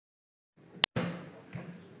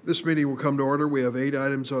This meeting will come to order. We have 8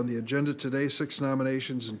 items on the agenda today, 6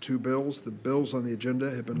 nominations and 2 bills. The bills on the agenda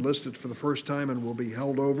have been listed for the first time and will be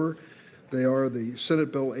held over. They are the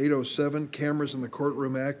Senate Bill 807, Cameras in the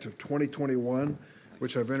Courtroom Act of 2021,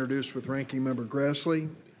 which I've introduced with Ranking Member Grassley,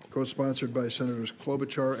 co-sponsored by Senators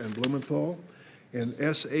Klobuchar and Blumenthal, and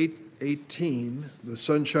S 818, the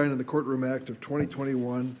Sunshine in the Courtroom Act of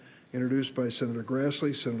 2021, introduced by Senator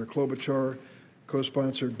Grassley, Senator Klobuchar,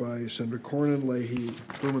 co-sponsored by Senator Cornyn, Leahy,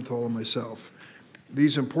 Blumenthal, and myself.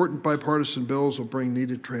 These important bipartisan bills will bring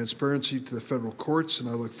needed transparency to the federal courts, and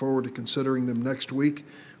I look forward to considering them next week.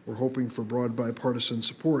 We're hoping for broad bipartisan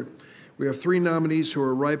support. We have 3 nominees who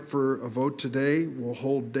are ripe for a vote today. We'll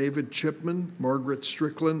hold David Chipman, Margaret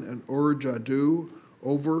Strickland, and Ur Jadu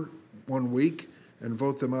over 1 week and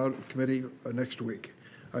vote them out of committee next week.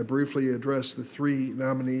 I briefly address the 3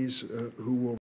 nominees who will